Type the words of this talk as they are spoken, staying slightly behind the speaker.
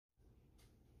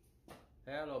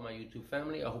Hello my YouTube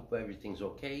family, I hope everything's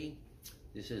okay.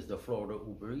 This is the Florida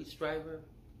Uber Eats driver.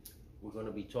 We're going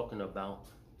to be talking about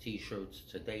t-shirts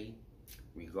today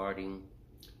regarding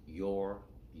your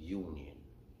union.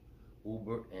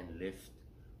 Uber and Lyft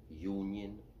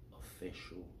union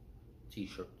official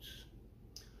t-shirts.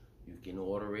 You can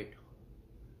order it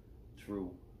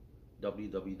through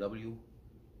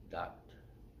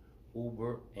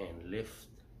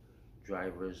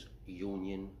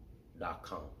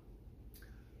www.uberandlyftdriversunion.com.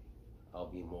 I'll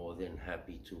be more than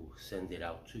happy to send it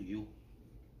out to you.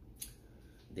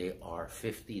 They are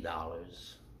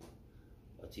 $50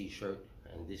 a t-shirt,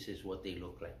 and this is what they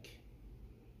look like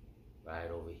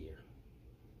right over here.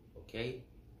 Okay,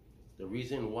 the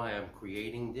reason why I'm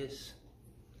creating this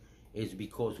is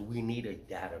because we need a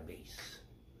database.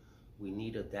 We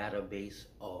need a database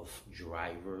of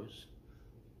drivers,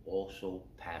 also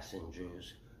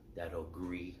passengers that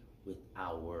agree with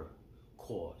our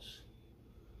cause.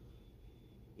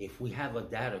 If we have a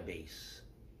database,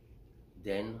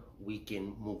 then we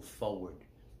can move forward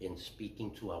in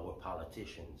speaking to our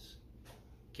politicians.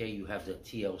 Okay, you have the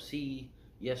TLC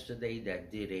yesterday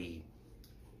that did a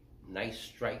nice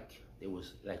strike. There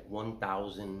was like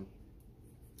 1,000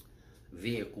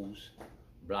 vehicles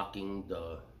blocking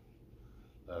the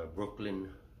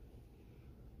Brooklyn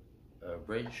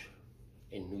Bridge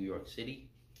in New York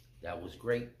City. That was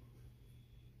great.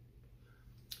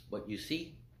 But you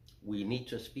see, we need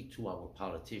to speak to our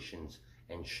politicians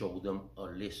and show them a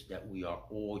list that we are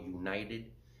all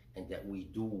united and that we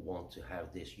do want to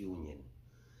have this union.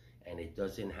 And it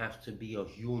doesn't have to be a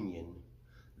union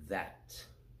that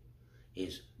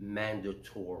is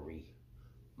mandatory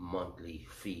monthly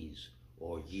fees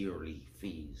or yearly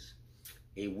fees.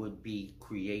 It would be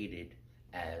created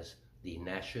as the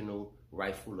National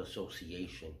Rifle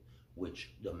Association,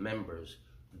 which the members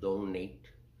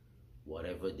donate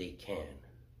whatever they can.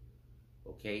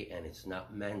 Okay, and it's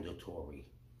not mandatory.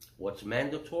 What's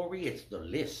mandatory? It's the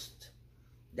list.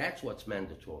 That's what's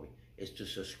mandatory. Is to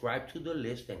subscribe to the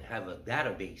list and have a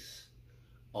database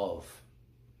of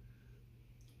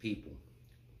people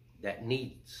that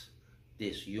needs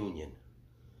this union.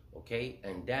 Okay,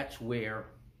 and that's where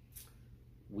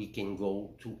we can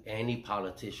go to any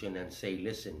politician and say,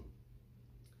 listen,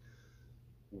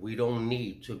 we don't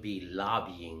need to be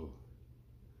lobbying,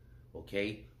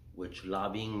 okay? Which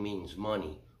lobbying means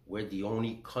money. We're the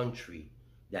only country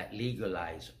that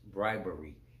legalized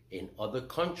bribery. In other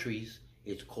countries,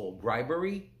 it's called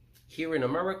bribery. Here in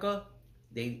America,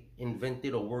 they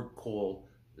invented a word called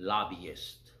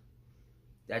lobbyist.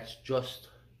 That's just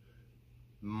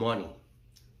money,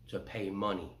 to pay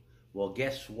money. Well,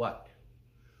 guess what?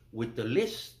 With the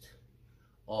list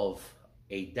of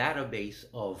a database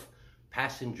of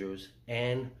passengers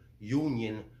and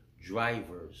union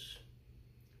drivers,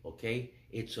 okay,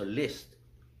 it's a list.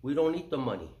 We don't need the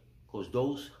money because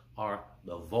those are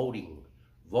the voting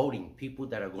people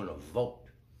that are going to vote.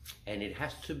 And it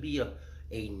has to be a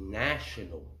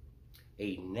national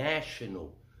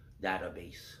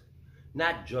database,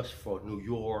 not just for New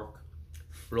York,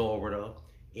 Florida.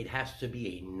 It has to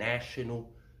be a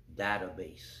national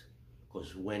database,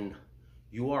 because when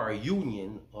you are a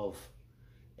union of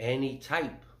any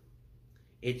type,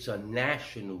 it's a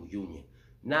national union,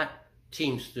 not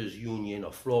Teamsters Union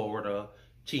of Florida,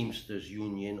 Teamsters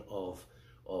Union of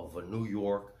New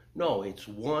York. No, it's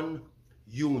one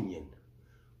union,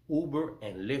 Uber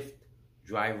and Lyft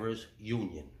Drivers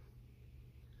Union.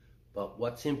 But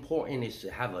what's important is to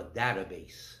have a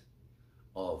database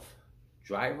of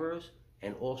drivers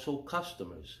and also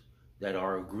customers that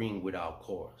are agreeing with our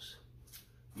cause.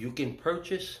 You can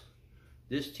purchase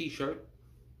this t-shirt,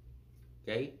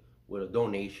 okay, with a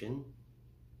donation,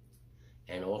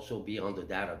 and also be on the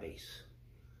database.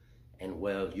 And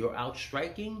while you're out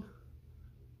striking,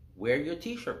 wear your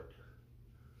t-shirt.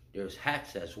 There's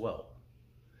hats as well,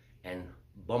 and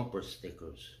bumper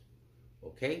stickers,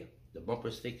 okay? The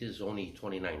bumper sticker is only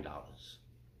 $29,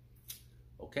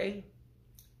 okay?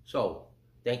 So,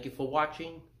 thank you for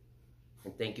watching,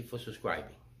 and thank you for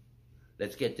subscribing.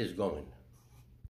 Let's get this going.